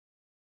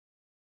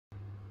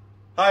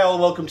Hi all,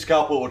 welcome to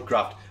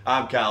karlpopewoodcraft.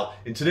 I'm Karl.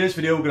 In today's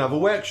video we're going to have a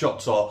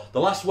workshop tour.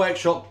 The last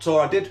workshop tour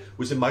I did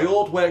was in my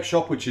old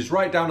workshop, which is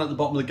right down at the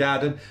bottom of the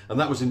garden, and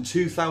that was in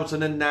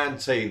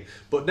 2019.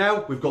 But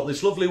now we've got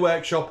this lovely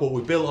workshop what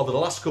we built over the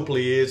last couple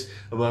of years,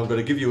 and I'm going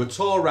to give you a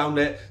tour around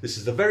it. This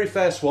is the very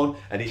first one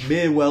and it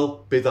may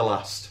well be the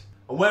last.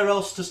 And where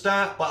else to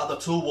start but at the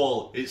tool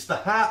wall? It's the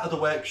heart of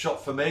the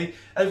workshop for me.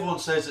 Everyone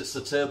says it's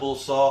the table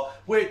saw,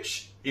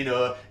 which, you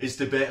know, is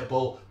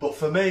debatable, but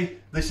for me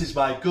this is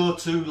my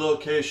go-to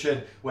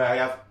location where I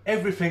have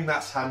everything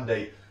that's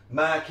handy.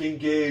 Marking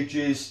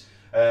gauges,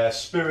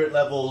 spirit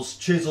levels,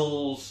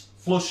 chisels,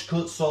 flush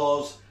cut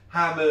saws,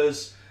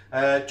 hammers,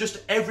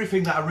 just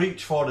everything that I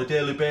reach for on a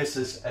daily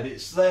basis, and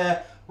it's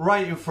there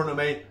right in front of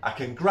me. I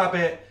can grab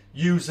it,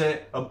 use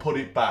it and put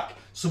it back.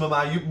 Some of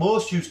my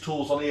most used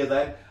tools on here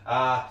then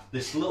are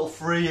this little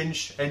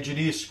 3-inch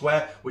engineer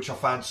square, which I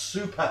find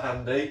super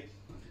handy,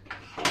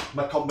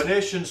 my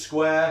combination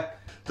square,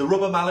 the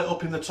rubber mallet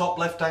up in the top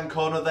left hand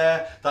corner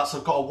there, that's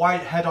got a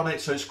white head on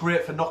it, so it's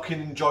great for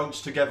knocking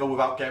joints together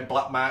without getting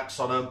black marks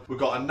on them. We've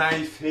got a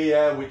knife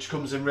here which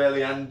comes in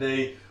really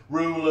handy,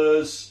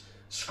 rulers,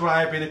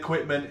 scribing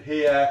equipment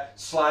here,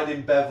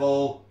 sliding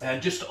bevel,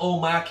 and just all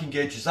marking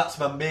gauges. That's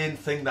my main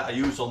thing that I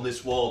use on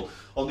this wall.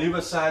 On the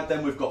other side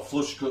then we've got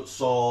flush cut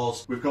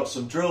saws, we've got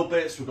some drill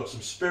bits, we've got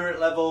some spirit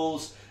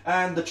levels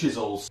and the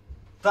chisels.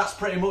 That's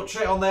pretty much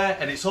it on there,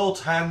 and it's all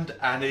to hand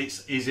and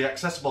it's easy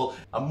accessible,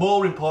 and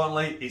more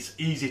importantly it's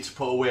easy to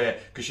put away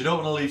because you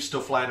don't want to leave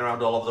stuff lying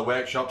around all over the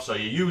workshop, so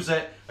you use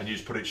it and you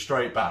just put it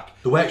straight back.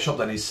 The workshop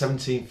then is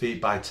 17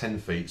 feet by 10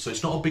 feet, so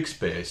it's not a big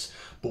space,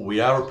 but we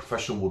are a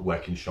professional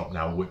woodworking shop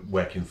now,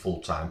 working full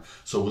time,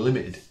 so we're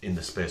limited in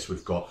the space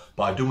we've got.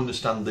 But I do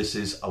understand this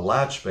is a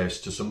large space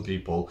to some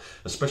people,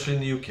 especially in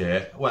the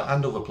UK well,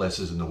 and other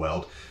places in the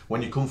world.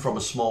 When you come from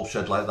a small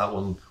shed like that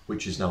one,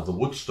 which is now the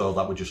wood store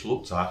that we just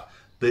looked at,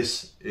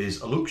 this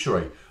is a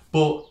luxury.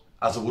 But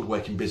as a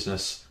woodworking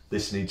business,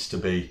 this needs to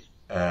be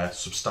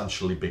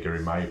substantially bigger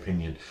in my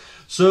opinion.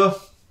 So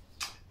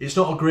it's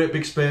not a great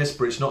big space,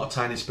 but it's not a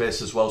tiny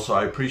space as well, so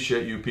I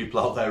appreciate you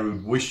people out there who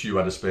wish you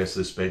had a space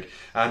this big,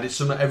 and it's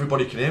something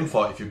everybody can aim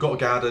for. If you've got a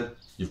garden,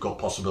 you've got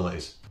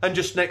possibilities. And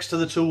just next to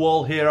the tool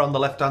wall here on the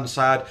left hand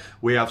side,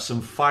 we have some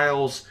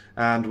files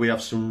and we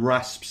have some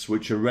rasps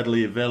which are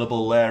readily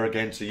available there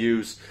again to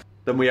use.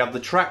 Then we have the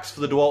tracks for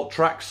the DeWalt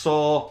track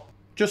saw.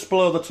 Just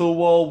below the tool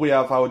wall we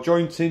have our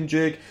jointing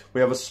jig,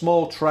 we have a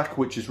small track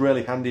which is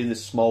really handy in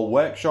this small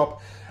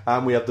workshop,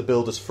 and we have the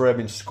builder's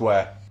framing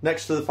square.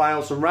 Next to the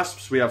files and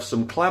rasps we have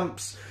some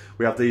clamps.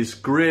 We have these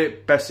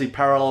great Bessie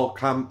parallel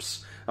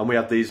clamps, and we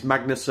have these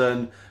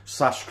Magnuson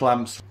sash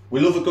clamps.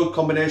 We love a good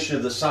combination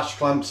of the sash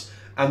clamps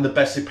and the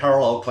Bessie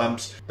parallel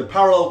clamps. The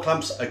parallel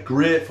clamps are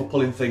great for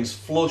pulling things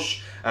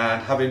flush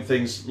and having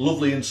things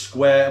lovely and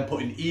square and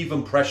putting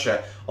even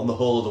pressure on the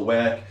whole of the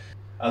work.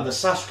 And the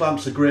sash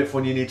clamps are great for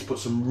when you need to put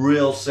some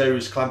real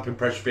serious clamping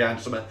pressure behind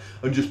something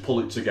and just pull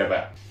it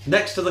together.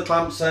 Next to the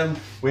clamps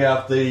we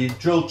have the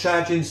drill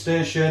charging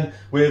station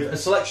with a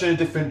selection of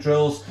different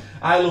drills.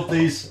 I love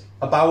these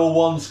Bauer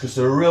ones because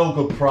they're a real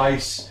good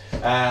price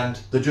and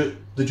they're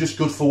just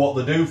good for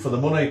what they do for the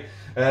money.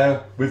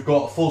 We've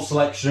got a full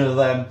selection of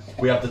them.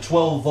 We have the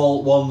 12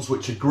 volt ones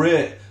which are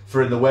great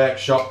for in the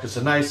workshop because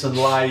they're nice and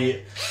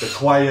light, they're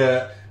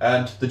quiet,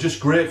 and they're just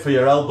great for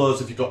your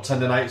elbows if you've got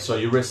tendonitis or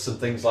your wrists and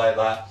things like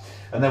that.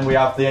 And then we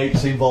have the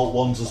 18 volt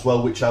ones as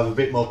well, which have a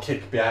bit more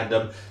kick behind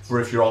them for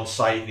if you're on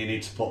site and you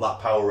need to put that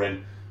power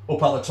in.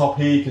 Up at the top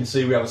here you can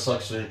see we have a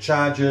selection of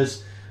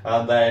chargers,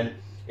 and then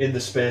in the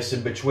space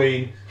in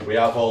between we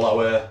have all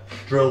our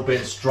drill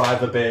bits,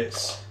 driver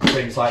bits,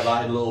 things like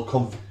that in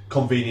little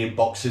convenient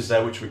boxes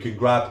there which we can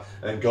grab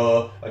and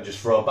go and just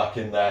throw back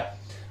in there.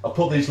 I've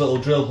put these little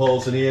drill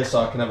holes in here so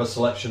I can have a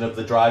selection of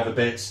the driver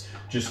bits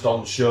just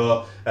on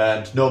show,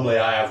 and normally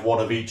I have one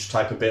of each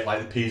type of bit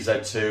like the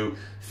PZ2,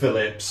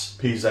 Phillips,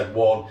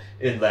 PZ1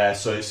 in there,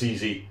 so it's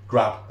easy,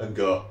 grab and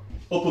go.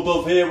 Up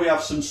above here we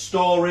have some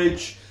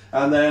storage,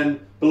 and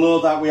then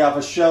below that we have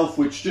a shelf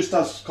which just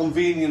has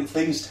convenient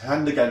things to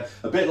hand again,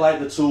 a bit like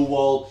the tool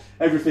wall.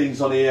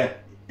 Everything's on here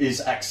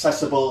is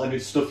accessible and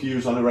it's stuff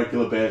used on a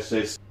regular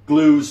basis.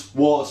 Glues,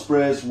 water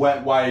sprays,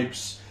 wet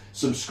wipes,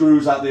 some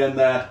screws at the end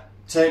there.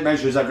 Tape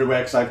measures everywhere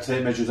because I have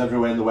tape measures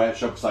everywhere in the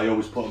workshop because I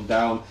always put them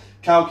down.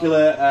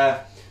 Calculator,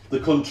 the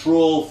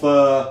control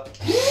for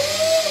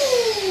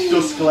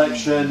dust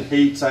collection,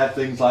 heater,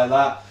 things like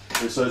that.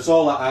 And so it's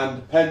all at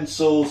hand.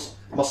 Pencils,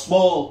 my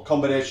small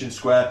combination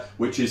square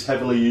which is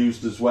heavily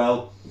used as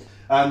well.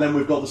 And then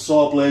we've got the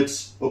saw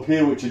blades up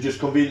here which are just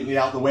conveniently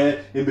out the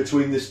way in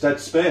between this dead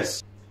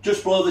space.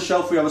 Just below the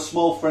shelf we have a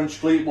small French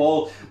cleat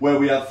wall where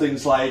we have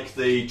things like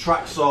the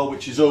track saw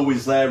which is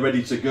always there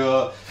ready to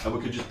go, and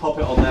we can just pop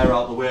it on there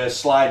out the way,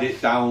 slide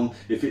it down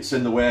if it's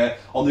in the way.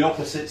 On the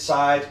opposite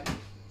side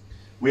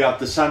we have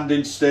the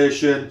sanding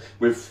station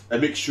with a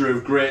mixture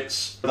of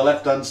grits. On the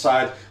left hand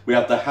side we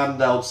have the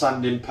handheld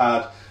sanding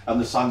pad, and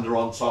the sander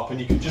on top, and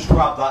you can just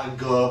grab that and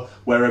go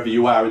wherever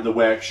you are in the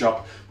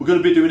workshop. We're going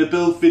to be doing a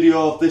build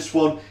video of this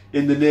one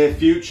in the near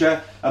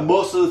future, and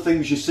most of the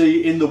things you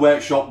see in the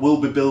workshop will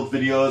be build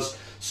videos,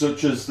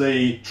 such as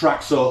the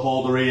tracksaw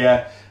holder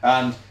here,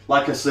 and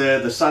like I say,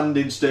 the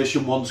sanding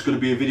station one's going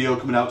to be a video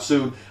coming out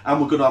soon,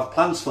 and we're going to have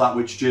plans for that,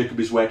 which Jacob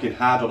is working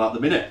hard on at the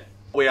minute.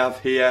 What we have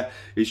here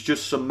is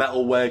just some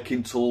metal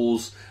working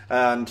tools,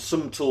 and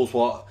some tools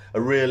what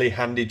are really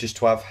handy just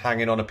to have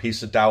hanging on a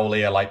piece of dowel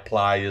here, like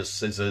pliers,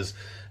 scissors,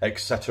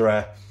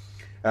 etc.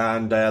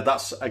 And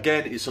that's,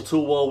 again, it's a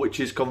tool wall which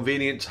is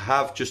convenient to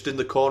have just in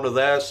the corner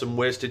there, some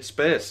wasted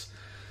space.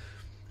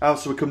 And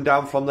so we come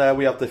down from there,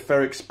 we have the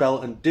ferric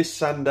belt and disc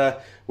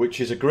sander, which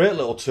is a great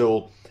little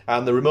tool,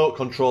 and the remote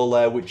control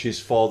there, which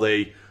is for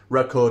the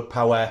record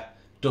power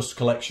dust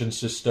collection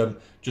system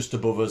just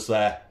above us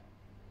there.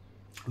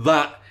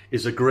 That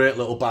is a great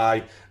little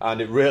buy,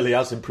 and it really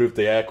has improved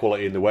the air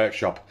quality in the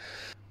workshop.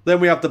 Then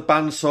we have the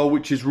bandsaw,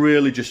 which is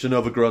really just an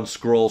overgrown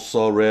scroll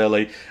saw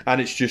really, and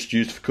it's just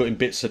used for cutting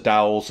bits of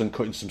dowels and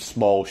cutting some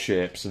small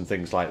shapes and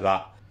things like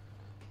that.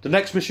 The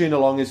next machine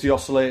along is the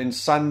oscillating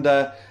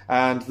sander,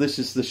 and this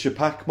is the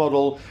Shapak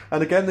model,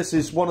 and again this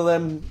is one of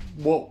them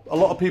what a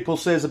lot of people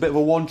say is a bit of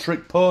a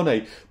one-trick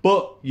pony,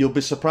 but you'll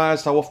be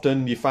surprised how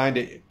often you find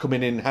it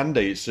coming in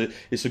handy.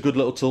 It's a good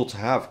little tool to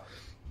have.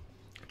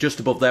 Just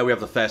above there we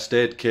have the first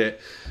aid kit,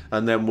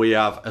 and then we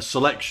have a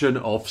selection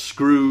of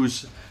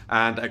screws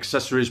and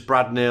accessories,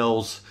 brad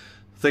nails,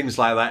 things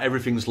like that.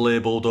 Everything's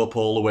labelled up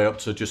all the way up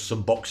to just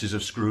some boxes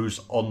of screws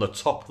on the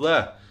top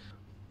there.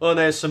 And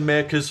there's some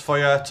makers for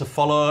you to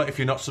follow. If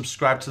you're not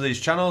subscribed to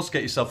these channels,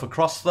 get yourself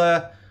across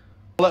there.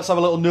 Let's have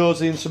a little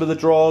nosy in some of the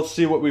drawers,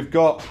 see what we've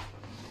got.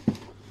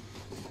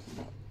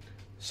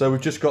 So we've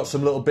just got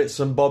some little bits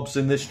and bobs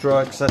in this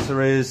drawer,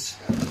 accessories,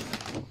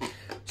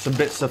 some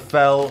bits of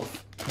felt,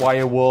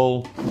 wire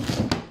wool,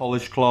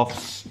 polished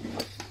cloths,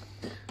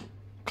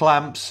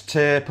 clamps,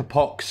 tape,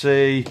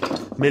 epoxy,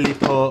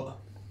 milliput,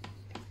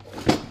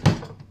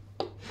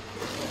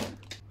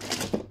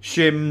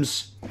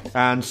 shims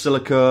and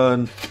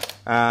silicone,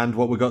 and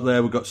what we've got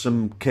there, we've got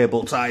some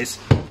cable ties.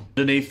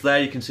 Underneath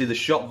there you can see the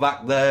shop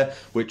vac there,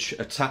 which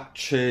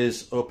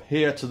attaches up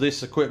here to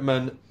this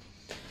equipment.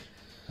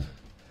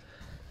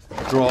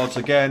 Drawers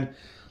again,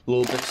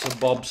 little bits and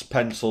bobs,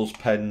 pencils,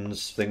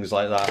 pens, things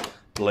like that,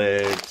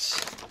 blades,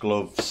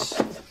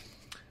 gloves,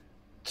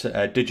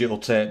 digital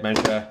tape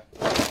measure,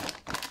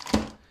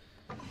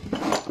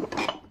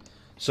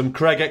 some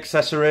Craig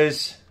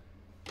accessories,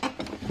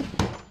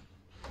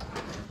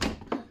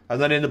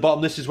 and then in the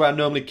bottom this is where I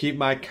normally keep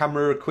my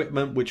camera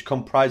equipment, which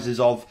comprises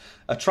of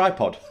a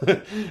tripod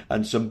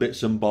and some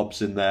bits and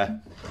bobs in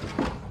there.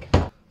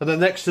 And then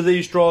next to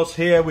these drawers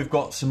here we've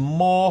got some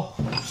more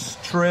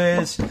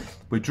trays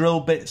with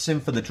drill bits in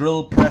for the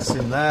drill press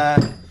in there.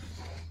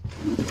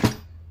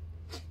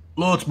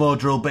 Loads more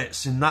drill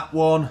bits in that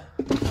one.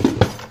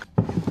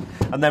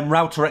 And then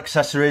router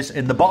accessories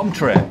in the bottom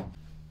tray.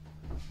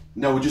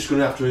 Now we're just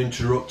going to have to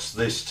interrupt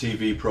this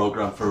TV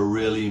programme for a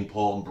really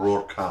important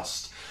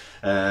broadcast.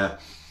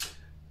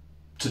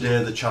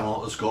 Today the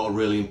channel has got a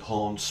really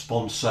important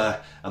sponsor,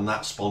 and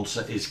that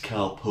sponsor is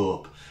Karl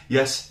Pope.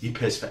 Yes, he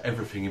pays for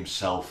everything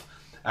himself,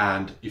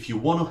 and if you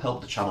want to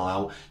help the channel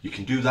out, you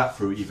can do that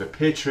through either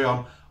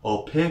Patreon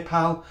or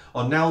PayPal,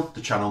 or now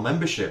the channel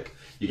membership.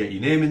 You get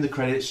your name in the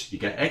credits, you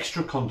get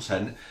extra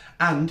content,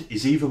 and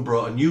he's even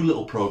brought a new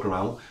little program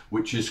out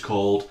which is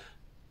called,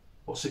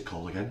 what's it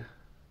called again?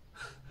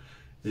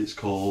 It's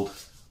called,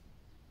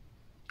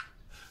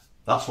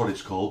 that's what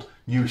it's called,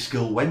 New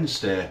Skill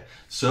Wednesday.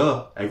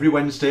 So every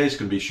Wednesday is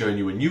going to be showing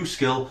you a new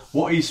skill,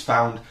 what he's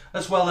found,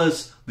 as well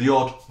as the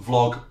odd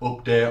vlog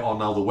update on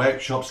how the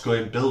workshop's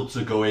going, builds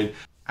are going,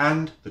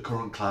 and the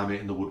current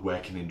climate in the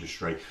woodworking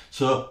industry.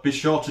 So be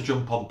sure to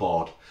jump on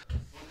board.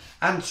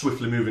 And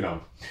swiftly moving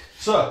on.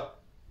 So,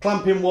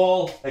 clamping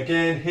wall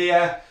again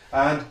here,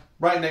 and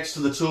right next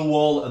to the tool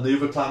wall and the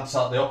other clamps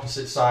at the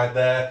opposite side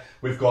there,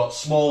 we've got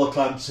smaller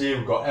clamps here,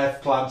 we've got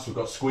F clamps, we've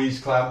got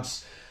squeeze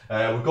clamps,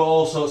 we've got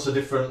all sorts of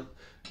different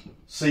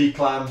C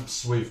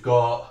clamps, we've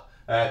got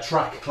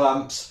track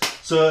clamps,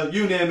 so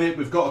you name it,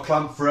 we've got a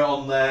clamp for it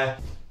on there.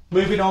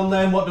 Moving on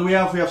then, what do we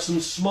have? We have some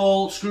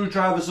small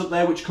screwdrivers up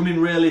there which come in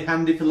really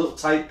handy for little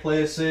tight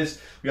places.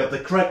 We have the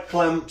Craig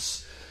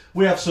clamps.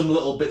 We have some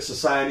little bits of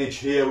signage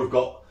here. We've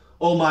got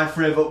all my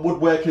favourite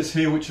woodworkers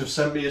here which have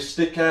sent me a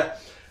sticker,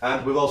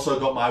 and we've also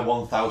got my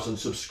 1000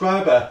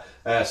 subscriber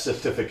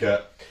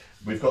certificate.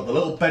 We've got the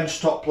little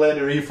benchtop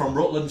planer here from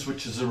Rutland's,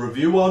 which is a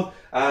review on,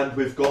 and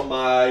we've got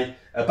my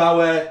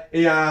Bauer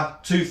ER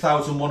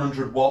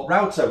 2100 watt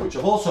router, which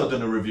I've also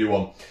done a review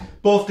on.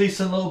 Both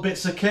decent little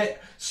bits of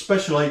kit,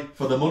 especially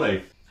for the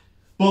money.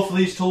 Both of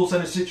these tools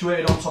then are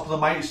situated on top of the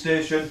mitre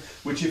station,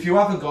 which if you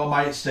haven't got a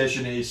mitre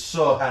station, it is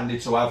so handy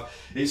to have.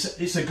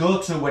 It's a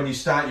go-to when you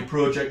start your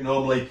project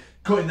normally,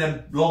 cutting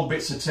them long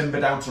bits of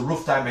timber down to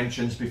rough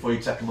dimensions before you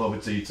take them over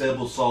to your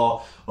table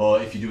saw, or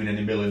if you're doing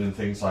any milling and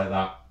things like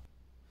that.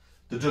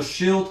 The dust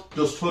shield,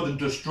 dust hood and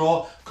dust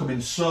drawer come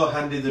in so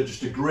handy. They're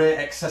just a great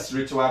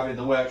accessory to have in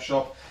the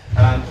workshop.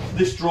 And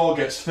this drawer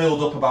gets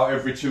filled up about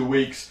every 2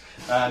 weeks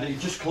and it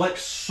just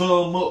collects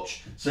so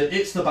much. So it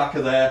hits the back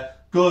of there,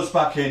 goes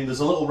back in,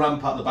 there's a little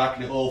ramp at the back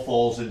and it all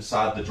falls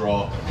inside the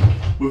drawer.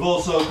 We've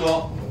also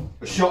got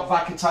a shop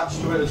vac attached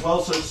to it as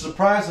well, so it's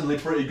surprisingly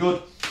pretty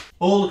good.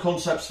 All the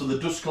concepts for the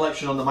dust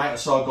collection on the miter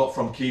saw got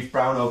from Keith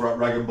Brown over at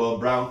Rag & Bone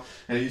Brown,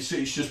 and it's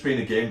just been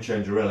a game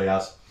changer, really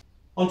has.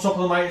 On top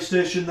of the miter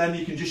station then,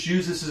 you can just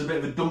use this as a bit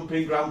of a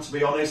dumping ground, to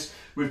be honest.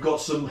 We've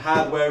got some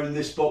hardware in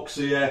this box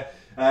here.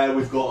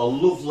 We've got a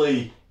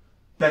lovely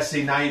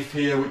Bessie knife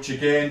here, which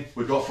again,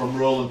 we've got from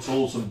Roland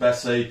Tools and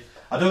Bessie.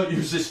 I don't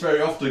use this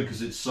very often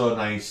because it's so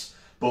nice,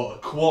 but a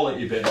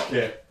quality bit of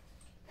kit.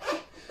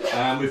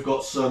 And we've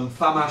got some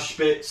Famash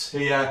bits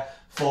here,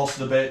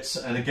 Forstner bits,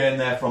 and again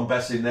they're from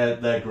Bessie and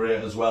they're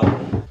great as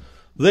well.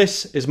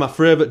 This is my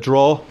favourite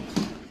drawer.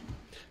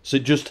 So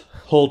it just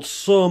holds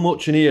so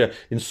much in here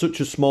in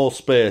such a small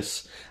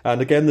space. And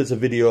again there's a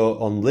video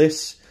on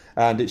this,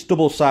 and it's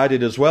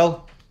double-sided as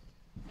well.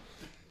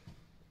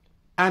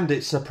 And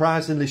it's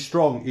surprisingly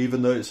strong,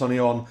 even though it's only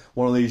on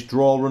one of these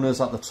drawer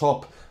runners at the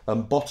top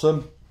and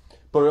bottom.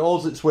 But it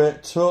holds its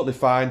weight totally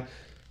fine.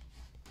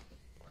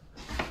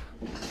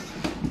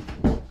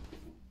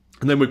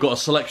 And then we've got a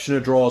selection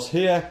of drawers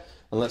here,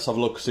 and let's have a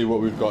look, see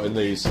what we've got in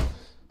these.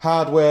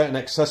 Hardware and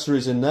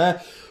accessories in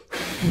there.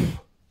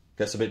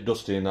 Gets a bit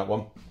dusty in that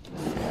one.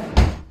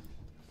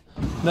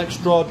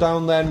 Next drawer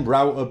down then,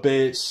 router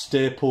bits,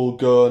 staple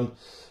gun,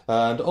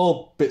 and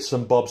all bits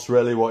and bobs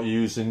really what you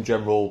use in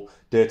general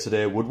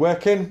day-to-day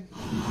woodworking.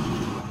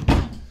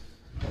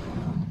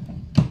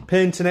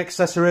 Painting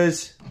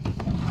accessories.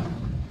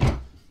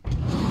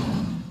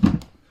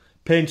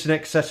 Painting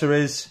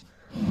accessories.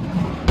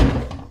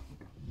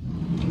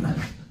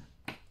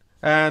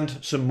 And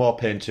some more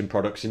painting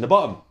products in the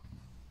bottom.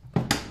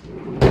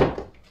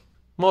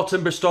 More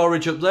timber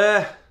storage up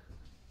there.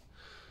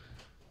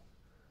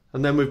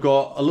 And then we've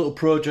got a little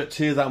project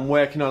here that I'm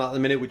working on at the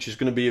minute, which is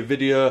going to be a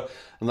video,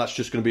 and that's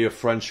just going to be a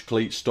French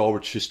cleat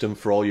storage system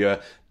for all your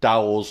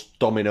dowels,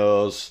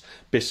 dominoes,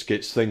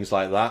 biscuits, things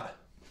like that.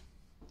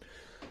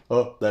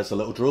 Oh, there's a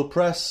little drill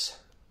press.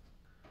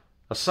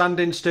 A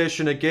sanding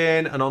station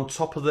again, and on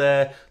top of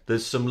there,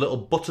 there's some little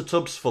butter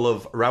tubs full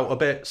of router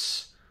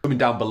bits. Coming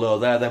down below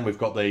there, then we've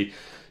got the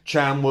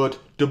Charnwood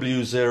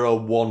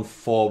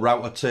W014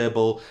 router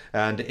table,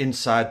 and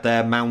inside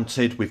there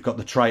mounted, we've got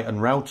the Triton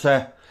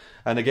router.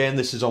 And again,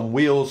 this is on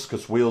wheels,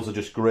 because wheels are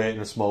just great in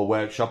a small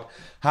workshop.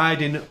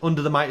 Hiding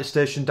under the miter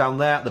station down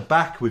there at the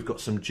back, we've got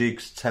some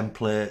jigs,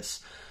 templates,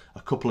 a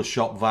couple of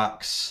shop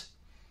vacs.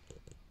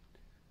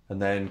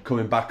 And then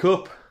coming back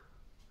up,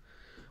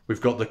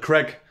 we've got the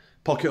Craig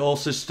pocket hole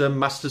system,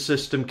 master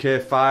system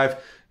K5,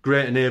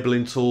 great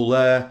enabling tool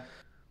there.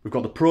 We've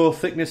got the Pro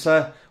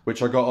thicknesser,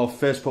 which I got off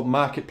Facebook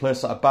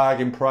Marketplace at a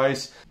bargain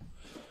price.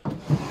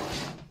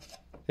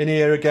 In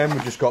here again,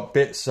 we've just got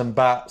bits and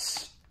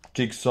bats,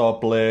 jigsaw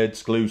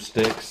blades, glue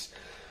sticks,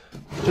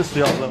 just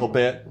the odd little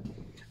bit.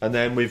 And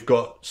then we've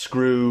got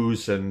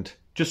screws and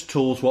just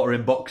tools what are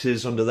in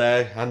boxes under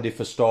there, handy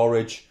for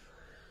storage.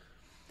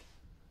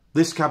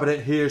 This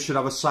cabinet here should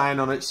have a sign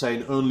on it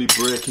saying only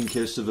break in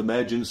case of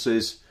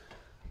emergencies,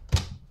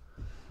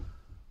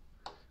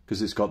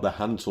 because it's got the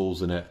hand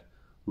tools in it.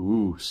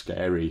 Ooh,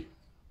 scary.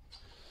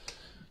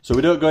 So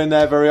we don't go in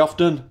there very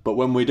often, but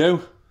when we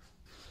do,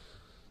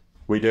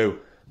 we do.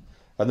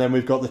 And then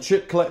we've got the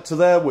chip collector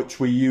there, which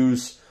we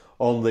use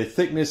on the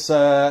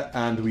thicknesser,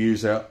 and we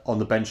use it on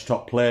the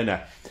benchtop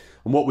planer.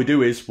 And what we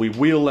do is we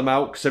wheel them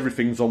out, because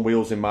everything's on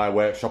wheels in my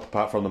workshop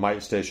apart from the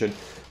miter station.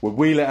 We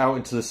wheel it out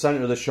into the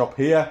centre of the shop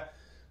here,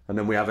 and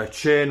then we have a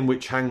chain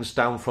which hangs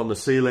down from the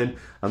ceiling,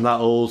 and that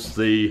holds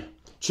the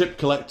chip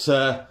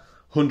collector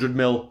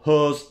 100mm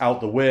hose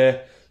out the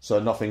way, so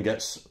nothing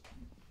gets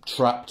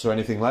trapped or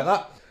anything like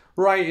that.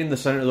 Right in the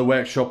centre of the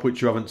workshop,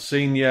 which you haven't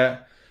seen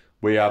yet,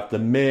 we have the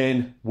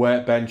main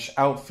workbench,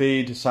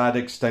 outfeed, side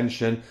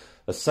extension,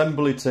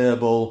 assembly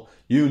table,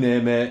 you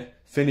name it,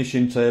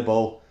 finishing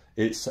table,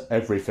 it's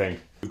everything.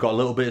 We've got a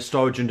little bit of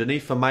storage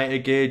underneath for miter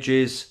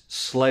gauges,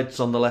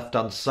 sleds on the left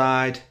hand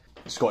side.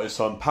 It's got its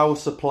own power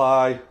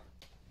supply,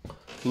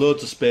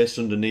 loads of space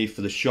underneath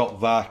for the shop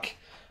vac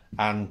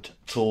and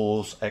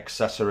tools,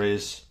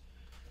 accessories.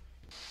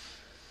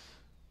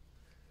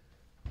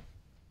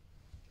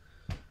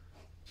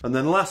 And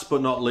then last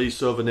but not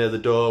least, over near the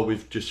door,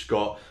 we've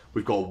got a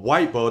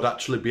whiteboard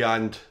actually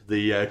behind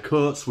the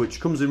coats, which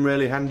comes in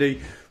really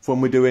handy for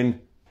when we're doing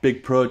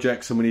big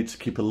projects and we need to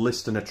keep a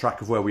list and a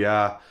track of where we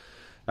are.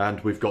 And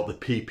we've got the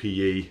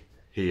PPE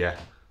here,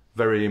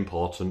 very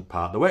important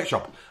part of the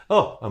workshop.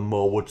 Oh, and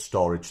more wood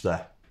storage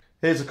there.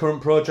 Here's a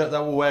current project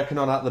that we're working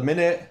on at the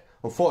minute.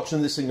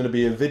 Unfortunately, this isn't going to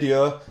be a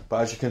video,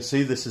 but as you can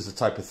see, this is the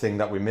type of thing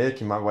that we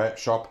make in my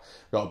workshop.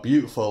 Got a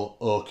beautiful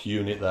oak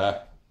unit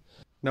there.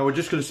 Now we're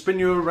just going to spin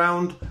you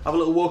around, have a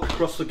little walk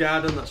across the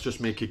garden. That's just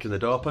me kicking the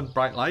door open,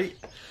 bright light.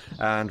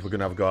 And we're going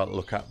to have a go out and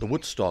look at the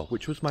wood store,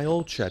 which was my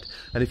old shed.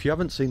 And if you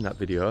haven't seen that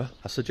video,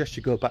 I suggest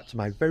you go back to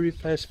my very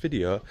first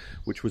video,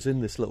 which was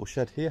in this little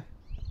shed here.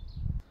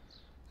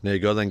 There you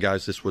go then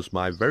guys, this was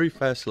my very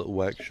first little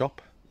workshop.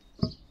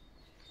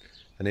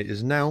 And it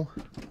is now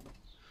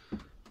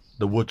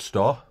the wood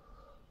store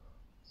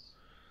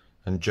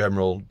and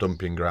general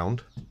dumping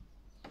ground.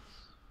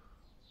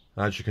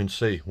 As you can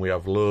see, we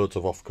have loads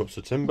of offcuts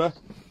of timber.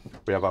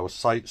 We have our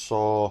site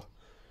saw,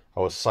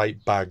 our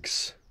site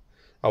bags,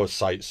 our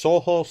site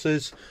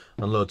sawhorses,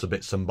 and loads of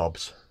bits and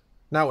bobs.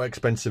 Not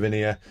expensive in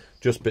here,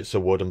 just bits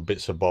of wood and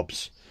bits of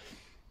bobs.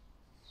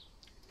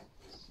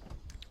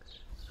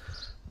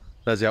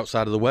 There's the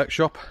outside of the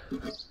workshop.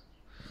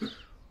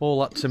 All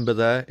that timber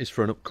there is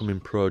for an upcoming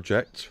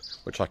project,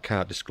 which I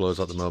can't disclose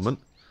at the moment.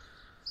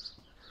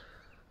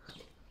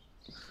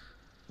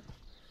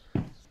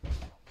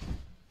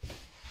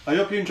 I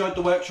hope you enjoyed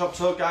the workshop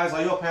tour, guys.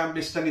 I hope I haven't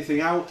missed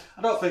anything out.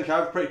 I don't think I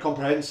have, pretty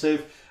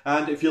comprehensive.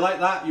 And if you like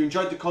that, you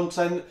enjoyed the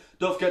content,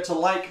 don't forget to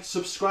like,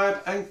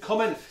 subscribe and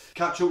comment.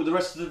 Catch up with the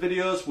rest of the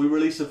videos. We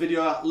release a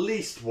video at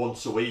least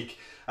once a week,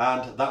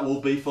 and that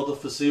will be for the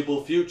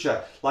foreseeable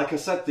future. Like I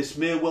said, this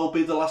may well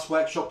be the last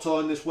workshop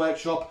tour in this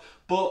workshop,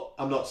 but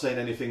I'm not saying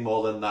anything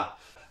more than that.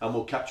 And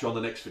we'll catch you on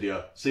the next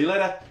video. See you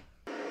later.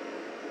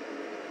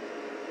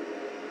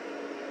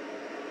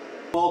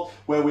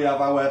 Where we have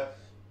our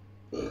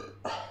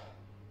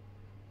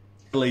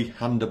readily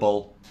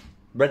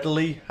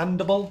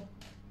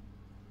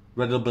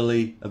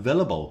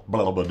available,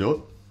 blah, blah,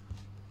 blah.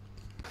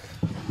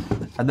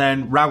 And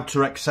then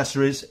router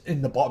accessories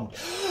in the bottom.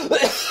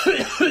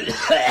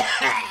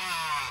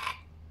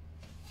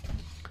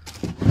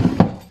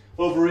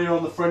 Over here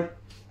on the front,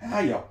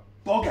 ah, you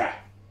bugger,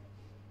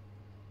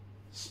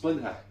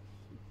 splinter.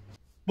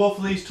 Both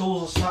of these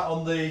tools are sat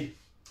on the,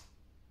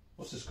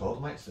 what's this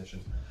called, mic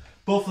station.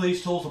 Both of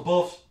these tools are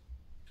both,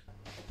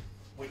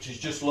 which is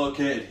just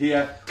located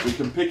here. We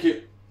can pick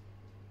it.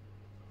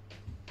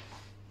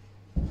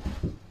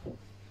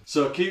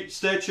 So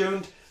stay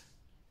tuned.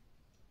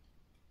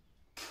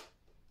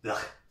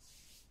 Ugh.